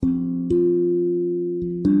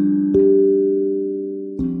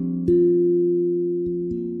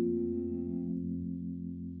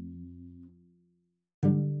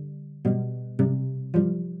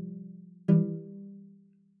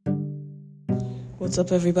What's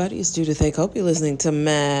up, everybody? It's Judith A. Cope. You're listening to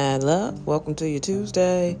Mad Love. Welcome to your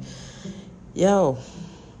Tuesday. Yo,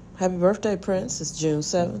 happy birthday, Prince. It's June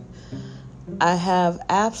 7th. I have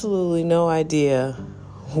absolutely no idea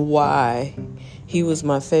why he was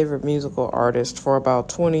my favorite musical artist for about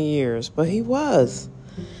 20 years, but he was.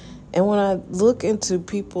 And when I look into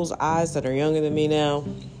people's eyes that are younger than me now,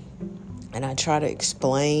 and I try to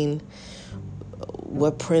explain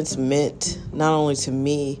what Prince meant, not only to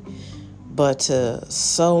me, but to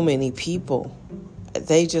so many people,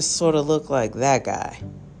 they just sort of look like that guy.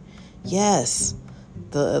 Yes,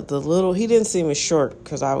 the little, he didn't seem as short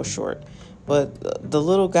because I was short, but the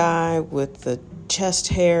little guy with the chest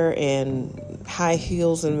hair and high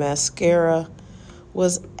heels and mascara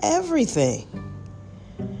was everything.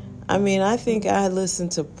 I mean, I think I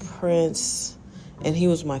listened to Prince, and he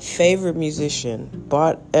was my favorite musician,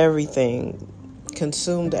 bought everything,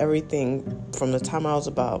 consumed everything from the time I was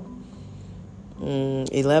about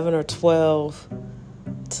 11 or 12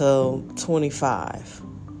 till 25.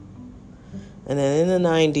 And then in the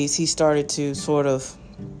 90s, he started to sort of,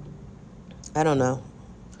 I don't know,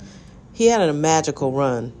 he had a magical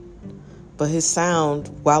run. But his sound,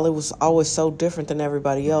 while it was always so different than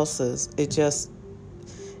everybody else's, it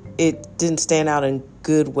didn't stand out in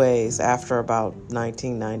good ways after about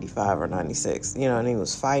 1995 or 96. You know, and he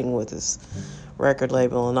was fighting with his record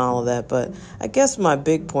label and all of that. But I guess my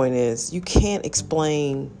big point is you can't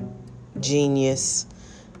explain genius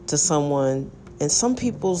to someone, and some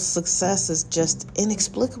people's success is just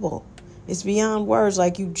inexplicable. It's beyond words.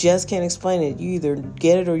 Like, you just can't explain it. You either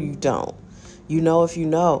get it or you don't. You know if you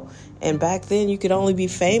know. And back then you could only be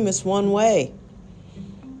famous one way: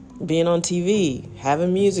 being on TV,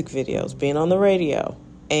 having music videos, being on the radio,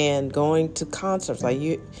 and going to concerts. Like,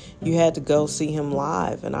 you had to go see him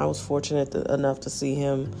live, and I was fortunate enough to see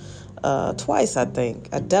him twice, I think.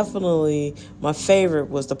 My favorite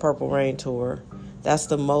was the Purple Rain tour. That's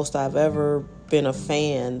the most I've ever been a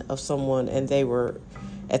fan of someone, and they were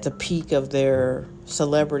at the peak of their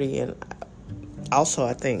celebrity. And also,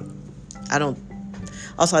 I think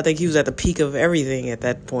he was at the peak of everything at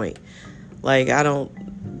that point. Like, I don't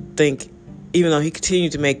think, even though he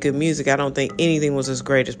continued to make good music, I don't think anything was as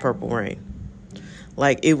great as Purple Rain.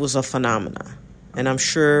 Like, it was a phenomenon. And I'm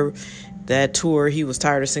sure that tour, he was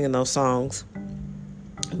tired of singing those songs,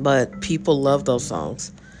 but people loved those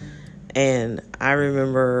songs. And I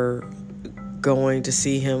remember going to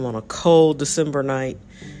see him on a cold December night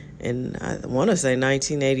in, I want to say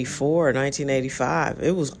 1984 or 1985.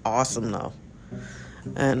 It was awesome, though.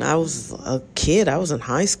 And I was a kid. I was in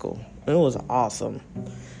high school. It was awesome.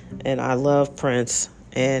 And I love Prince,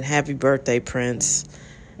 and happy birthday, Prince.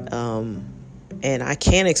 And I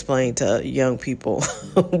can't explain to young people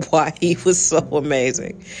why he was so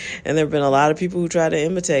amazing. And there have been a lot of people who try to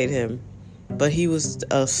imitate him, but he was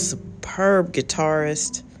a superb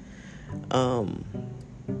guitarist,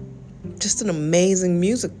 just an amazing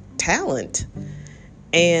music talent.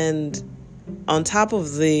 And on top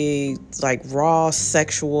of the like raw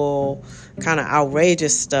sexual kind of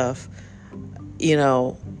outrageous stuff, you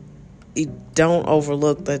know, you don't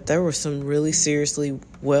overlook that there were some really seriously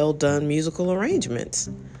well done musical arrangements.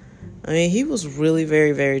 I mean, he was really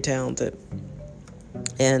very, very talented.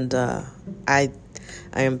 And I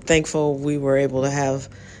am thankful we were able to have,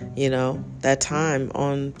 that time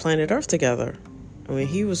on planet Earth together. I mean,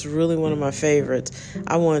 he was really one of my favorites.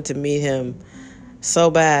 I wanted to meet him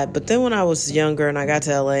so bad. But then when I was younger and I got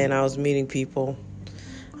to LA and I was meeting people,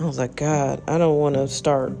 I was like, God, I don't want to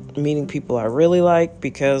start meeting people I really like,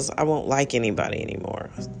 because I won't like anybody anymore.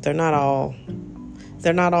 They're not all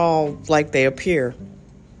like they appear.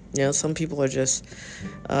 Some people are just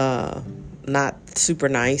not super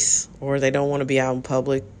nice, or they don't want to be out in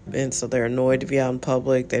public, and so they're annoyed to be out in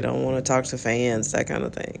public. They don't want to talk to fans, that kind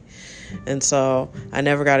of thing. And so I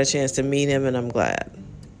never got a chance to meet him, and I'm glad,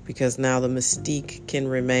 because now the mystique can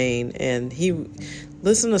remain. And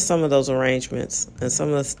listen to some of those arrangements and some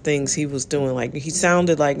of the things he was doing. Like, he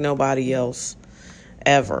sounded like nobody else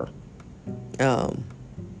ever. And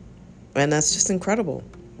that's just incredible.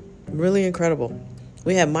 Really incredible.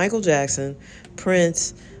 We had Michael Jackson,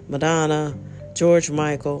 Prince, Madonna, George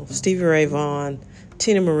Michael, Stevie Ray Vaughan,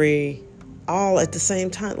 Tina Marie, all at the same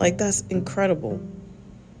time. Like, that's incredible.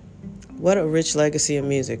 What a rich legacy of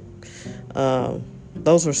music.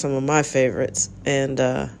 Those were some of my favorites. And,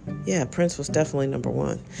 Prince was definitely number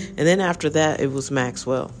one. And then after that, it was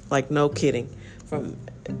Maxwell. Like, no kidding. From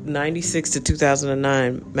 96 to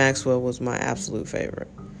 2009, Maxwell was my absolute favorite.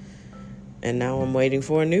 And now I'm waiting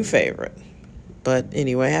for a new favorite. But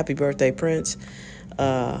anyway, happy birthday, Prince.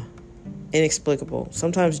 inexplicable.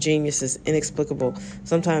 Sometimes genius is inexplicable.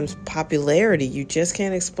 Sometimes popularity, you just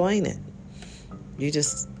can't explain it.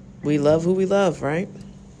 We love who we love, right?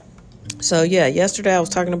 So yeah, yesterday I was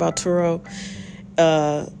talking about Turo.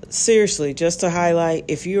 Seriously, just to highlight,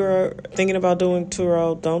 if you're thinking about doing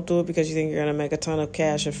Turo, don't do it because you think you're going to make a ton of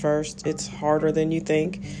cash at first. It's harder than you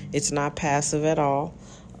think. It's not passive at all.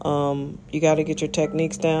 You got to get your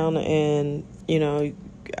techniques down, and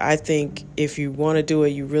I think if you want to do it,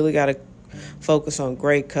 you really got to focus on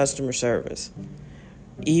great customer service.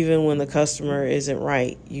 Even when the customer isn't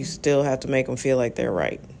right, you still have to make them feel like they're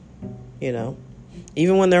right.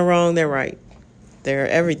 Even when they're wrong, they're right. They're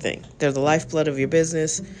everything. They're the lifeblood of your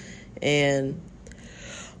business. And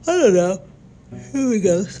I don't know. Here we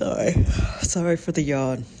go. Sorry for the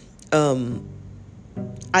yawn.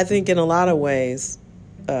 I think in a lot of ways,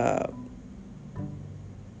 I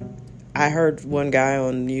heard one guy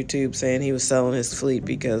on YouTube saying he was selling his fleet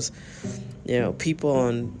because, people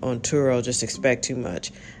on Turo just expect too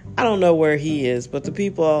much. I don't know where he is, but the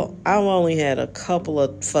people, I've only had a couple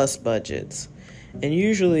of fuss budgets. And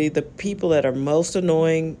usually the people that are most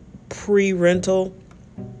annoying pre-rental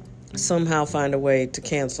somehow find a way to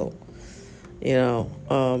cancel,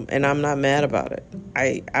 and I'm not mad about it.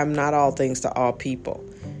 I'm not all things to all people.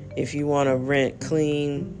 If you want to rent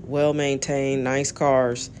clean, well-maintained, nice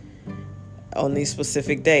cars on these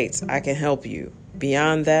specific dates, I can help you.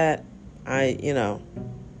 Beyond that, I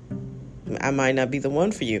might not be the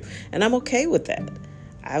one for you. And I'm okay with that.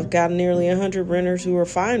 I've got nearly 100 renters who are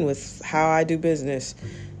fine with how I do business.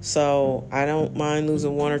 So I don't mind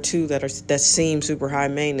losing one or two that seem super high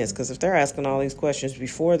maintenance, because if they're asking all these questions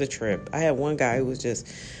before the trip, I had one guy who was just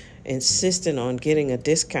insisting on getting a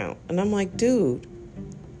discount. And I'm like, dude,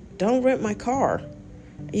 don't rent my car.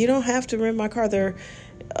 You don't have to rent my car. There are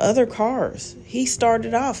other cars. He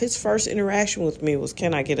started off, his first interaction with me was,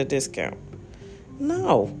 can I get a discount?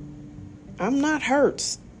 No, I'm not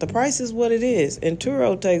Hertz. The price is what it is, and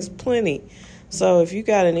Turo takes plenty. So if you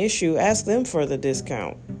got an issue, ask them for the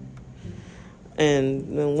discount.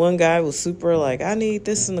 And then one guy was super like, I need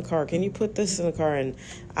this in the car. Can you put this in the car? And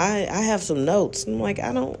I have some notes. I'm like,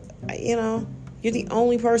 you're the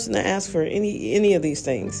only person that asks for any of these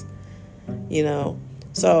things,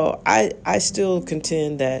 So I still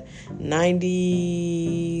contend that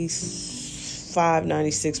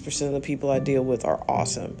 96% of the people I deal with are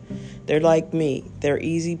awesome. They're like me. They're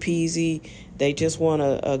easy peasy. They just want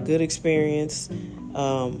a good experience.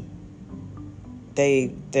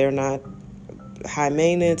 They're not high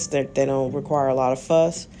maintenance. They don't require a lot of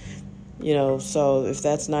fuss. So if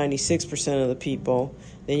that's 96% of the people,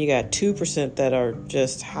 then you got 2% that are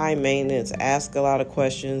just high maintenance, ask a lot of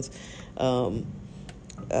questions,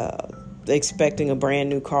 expecting a brand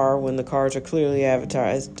new car when the cars are clearly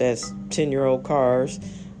advertised as 10-year-old cars,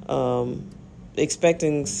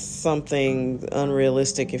 expecting something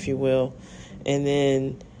unrealistic, if you will. And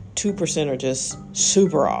then 2% are just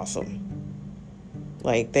super awesome.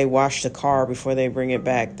 Like, they wash the car before they bring it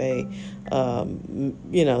back. They,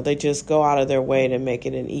 they just go out of their way to make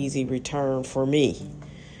it an easy return for me.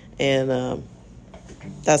 And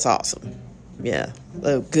that's awesome. Yeah.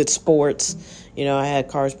 Good sports. I had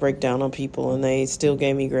cars break down on people, and they still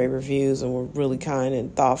gave me great reviews and were really kind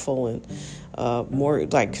and thoughtful and more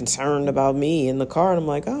like concerned about me in the car. And I'm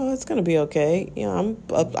like, oh, it's going to be okay.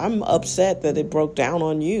 I'm upset that it broke down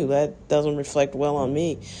on you. That doesn't reflect well on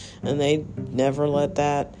me. And they never let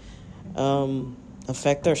that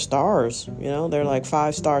affect their stars. They're like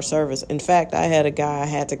 5-star service. In fact, I had a guy I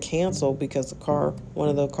had to cancel because one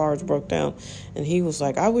of the cars broke down, and he was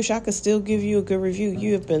like, I wish I could still give you a good review.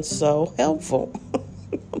 You have been so helpful.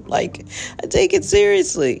 Like, I take it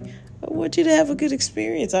seriously. I want you to have a good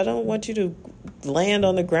experience. I don't want you to land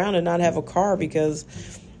on the ground and not have a car because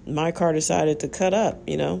my car decided to cut up,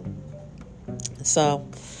 So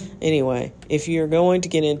anyway, if you're going to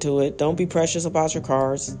get into it, don't be precious about your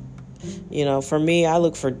cars. For me, I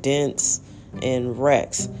look for dents and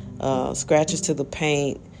wrecks, scratches to the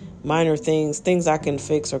paint, minor things I can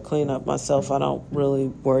fix or clean up myself. I don't really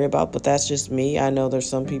worry about, but that's just me. I know there's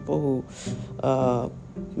some people who,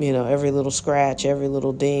 every little scratch, every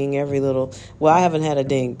little ding, well, I haven't had a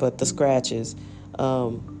ding, but the scratches,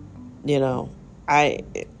 I'm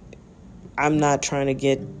not trying to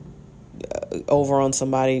get over on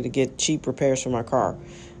somebody to get cheap repairs for my car.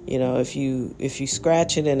 If you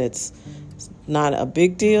scratch it and it's not a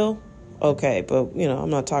big deal, okay. But, I'm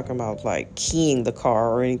not talking about like keying the car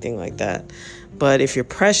or anything like that. But if you're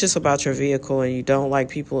precious about your vehicle and you don't like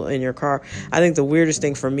people in your car, I think the weirdest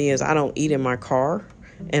thing for me is I don't eat in my car,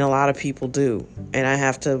 and a lot of people do. And I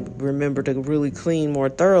have to remember to really clean more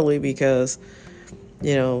thoroughly because,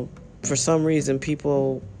 for some reason,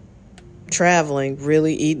 people traveling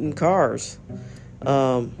really eating cars.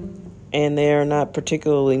 And they're not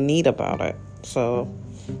particularly neat about it. So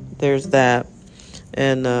there's that.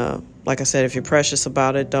 And like I said, if you're precious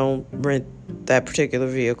about it, don't rent that particular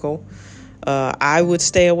vehicle. I would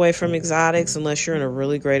stay away from exotics unless you're in a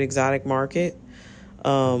really great exotic market.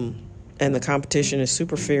 And the competition is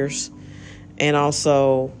super fierce. And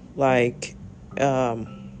also, like,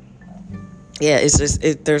 it's just,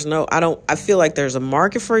 I feel like there's a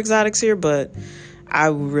market for exotics here, but I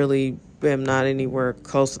really am not anywhere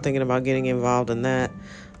close to thinking about getting involved in that.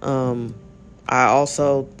 I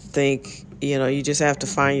also think, you just have to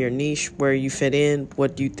find your niche where you fit in,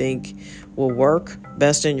 what you think will work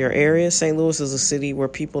best in your area. St. Louis is a city where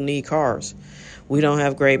people need cars. We don't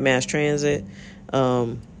have great mass transit.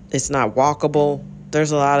 It's not walkable.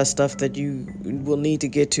 There's a lot of stuff that you will need to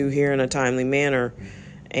get to here in a timely manner,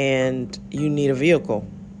 and you need a vehicle,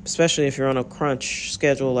 especially if you're on a crunch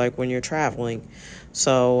schedule like when you're traveling.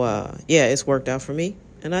 So, it's worked out for me,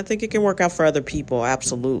 and I think it can work out for other people,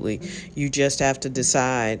 absolutely. You just have to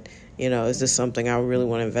decide, is this something I really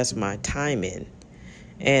want to invest my time in?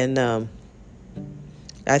 And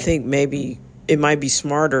I think maybe it might be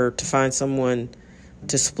smarter to find someone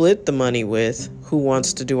to split the money with who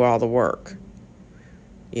wants to do all the work.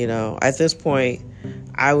 At this point,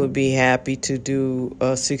 I would be happy to do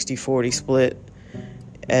a 60-40 split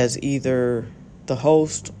as either the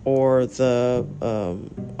host or the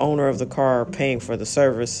owner of the car paying for the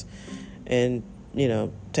service and,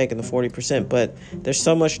 taking the 40%. But there's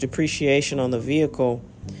so much depreciation on the vehicle.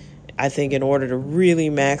 I think in order to really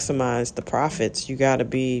maximize the profits, you got to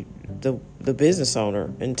be the business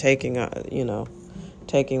owner and taking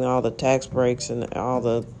all the tax breaks and all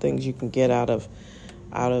the things you can get out of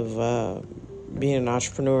being an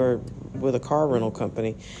entrepreneur with a car rental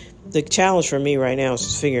company. The challenge for me right now is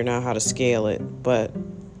just figuring out how to scale it, but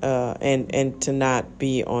and to not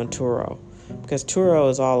be on Turo, because Turo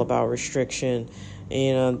is all about restriction.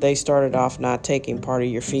 They started off not taking part of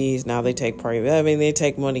your fees. Now they take part of it. They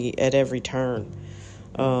take money at every turn.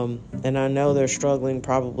 And I know they're struggling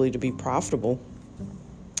probably to be profitable,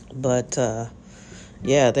 but they're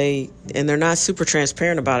not super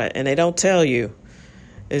transparent about it, and they don't tell you.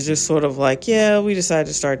 It's just sort of like, we decided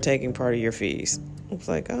to start taking part of your fees. It's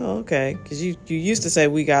like, oh, okay, because you used to say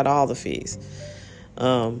we got all the fees,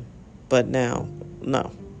 but now,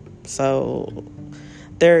 no. So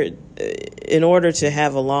in order to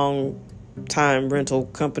have a long-time rental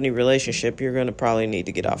company relationship, you're going to probably need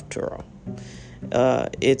to get off Turo.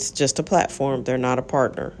 It's just a platform. They're not a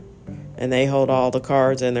partner, and they hold all the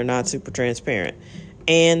cards, and they're not super transparent.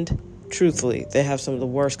 And truthfully, they have some of the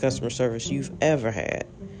worst customer service you've ever had.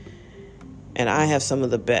 And I have some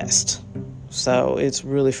of the best. So it's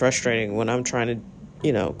really frustrating when I'm trying to,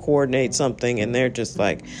 coordinate something and they're just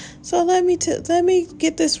like, so let me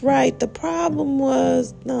get this right. The problem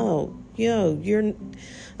was,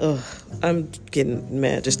 I'm getting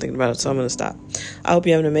mad just thinking about it, so I'm going to stop. I hope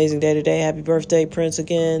you have an amazing day today. Happy birthday, Prince,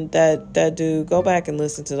 again. That dude, go back and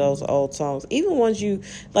listen to those old songs. Even ones you,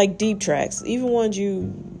 like deep tracks, even ones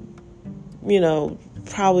you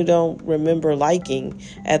probably don't remember liking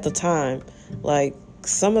at the time. Like,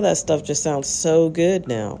 some of that stuff just sounds so good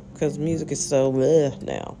now because music is so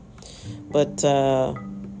now. But,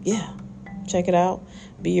 check it out.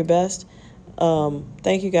 Be your best.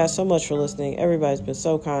 Thank you guys so much for listening. Everybody's been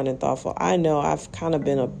so kind and thoughtful. I know I've kind of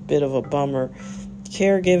been a bit of a bummer.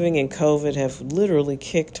 Caregiving and COVID have literally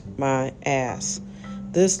kicked my ass.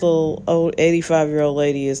 This little old 85-year-old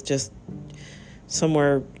lady is just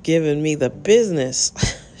somewhere giving me the business.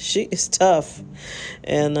 She is tough.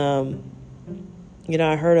 And,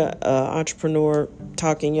 I heard an entrepreneur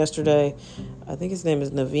talking yesterday. I think his name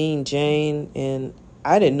is Naveen Jain. And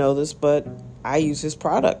I didn't know this, but I use his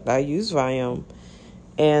product. I use Viome.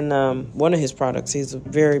 And one of his products, he's a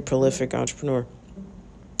very prolific entrepreneur.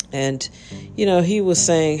 And, he was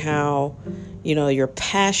saying how, your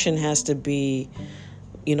passion has to be,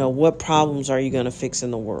 what problems are you going to fix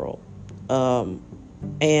in the world? And,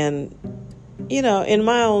 in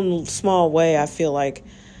my own small way, I feel like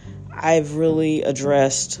I've really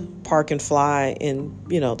addressed park and fly and,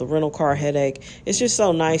 the rental car headache. It's just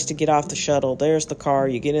so nice to get off the shuttle. There's the car.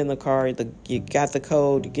 You get in the car. You got the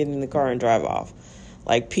code. You get in the car and drive off.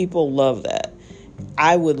 Like, people love that.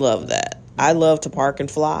 I would love that. I love to park and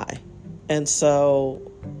fly. And so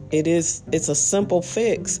it's a simple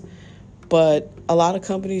fix, but a lot of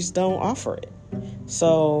companies don't offer it.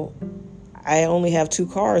 So I only have 2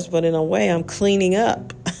 cars, but in a way I'm cleaning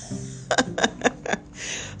up.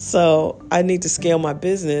 So I need to scale my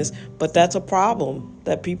business, but that's a problem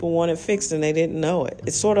that people want it fixed and they didn't know it.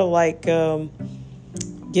 It's sort of like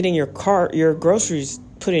getting your groceries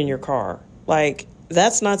put in your car. Like,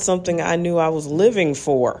 that's not something I knew I was living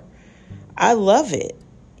for. I love it.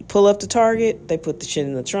 You pull up to Target, they put the shit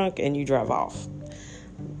in the trunk, and you drive off.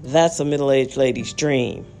 That's a middle-aged lady's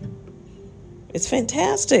dream. It's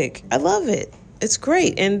fantastic. I love it. It's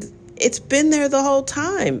great. And it's been there the whole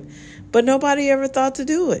time. But nobody ever thought to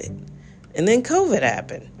do it. And then COVID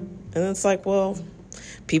happened. And it's like, well,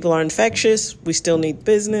 people are infectious. We still need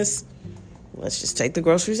business. Let's just take the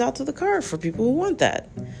groceries out to the car for people who want that.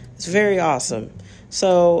 It's very awesome.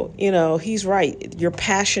 So, he's right. Your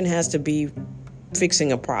passion has to be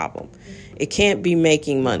fixing a problem. It can't be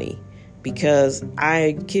making money. Because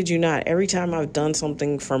I kid you not, every time I've done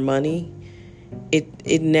something for money,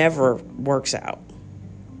 it never works out.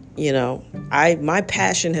 My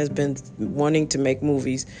passion has been wanting to make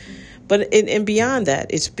movies. But and beyond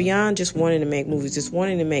that, it's beyond just wanting to make movies. It's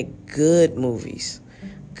wanting to make good movies,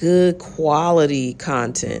 good quality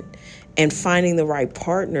content, and finding the right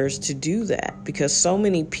partners to do that. Because so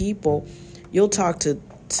many people, you'll talk to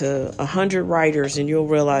 100 writers and you'll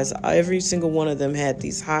realize every single one of them had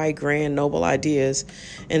these high, grand, noble ideas,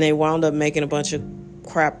 and they wound up making a bunch of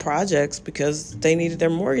crap projects because they needed their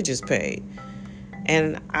mortgages paid.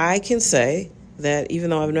 And I can say that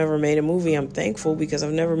even though I've never made a movie, I'm thankful because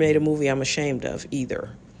I've never made a movie I'm ashamed of either.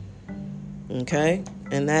 Okay?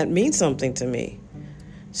 And that means something to me.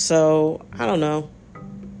 So, I don't know.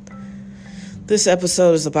 This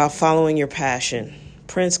episode is about following your passion.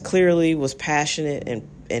 Prince clearly was passionate and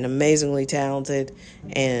amazingly talented,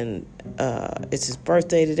 and it's his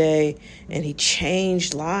birthday today, and he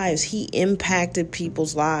changed lives. He impacted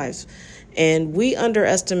people's lives, and we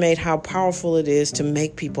underestimate how powerful it is to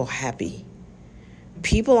make people happy.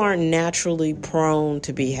 People aren't naturally prone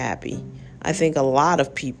to be happy. I think a lot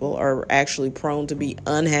of people are actually prone to be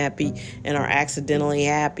unhappy and are accidentally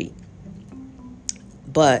happy.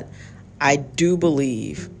 But I do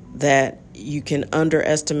believe that you can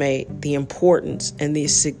underestimate the importance and the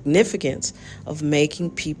significance of making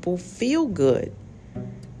people feel good,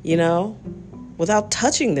 without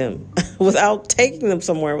touching them, without taking them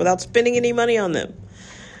somewhere, without spending any money on them.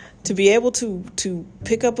 To be able to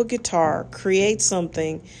pick up a guitar, create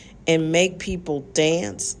something, and make people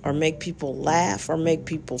dance, or make people laugh, or make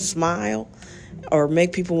people smile, or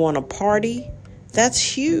make people want to party, that's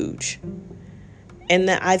huge. And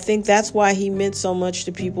I think that's why he meant so much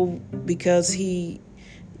to people, because he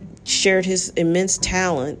shared his immense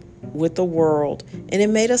talent with the world, and it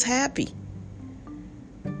made us happy.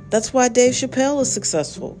 That's why Dave Chappelle is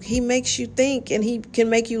successful. He makes you think, and he can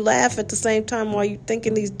make you laugh at the same time while you're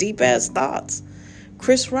thinking these deep-ass thoughts.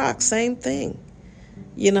 Chris Rock, same thing.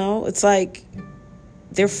 It's like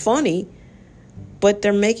they're funny, but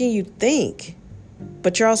they're making you think.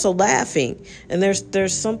 But you're also laughing, and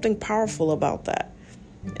there's something powerful about that.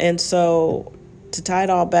 And so, to tie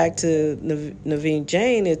it all back to Naveen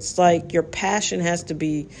Jain, it's like your passion has to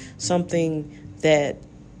be something that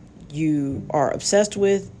you are obsessed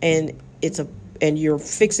with, and you're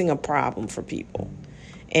fixing a problem for people.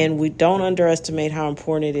 And we don't underestimate how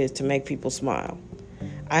important it is to make people smile.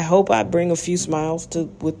 I hope I bring a few smiles to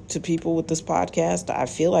people with this podcast. I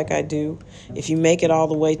feel like I do. If you make it all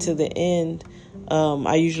the way to the end,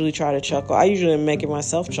 I usually try to chuckle. I usually make it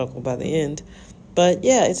myself chuckle by the end. But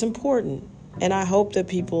yeah, it's important. And I hope that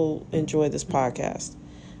people enjoy this podcast.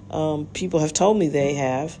 People have told me they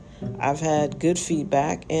have. I've had good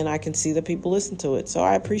feedback, and I can see that people listen to it. So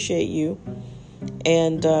I appreciate you.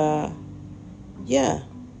 And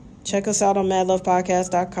check us out on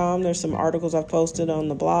madlovepodcast.com. There's some articles I've posted on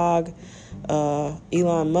the blog.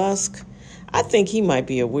 Elon Musk, I think he might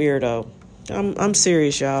be a weirdo. I'm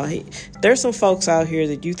serious, y'all. There's some folks out here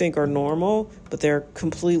that you think are normal, but they're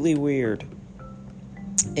completely weird.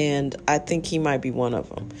 And I think he might be one of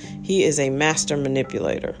them. He is a master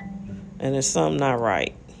manipulator, and there's something not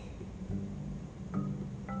right.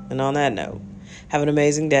 And on that note, have an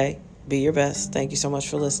amazing day. Be your best. Thank you so much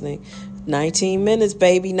for listening. 19 minutes,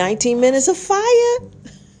 baby. 19 minutes of fire.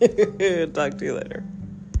 Talk to you later.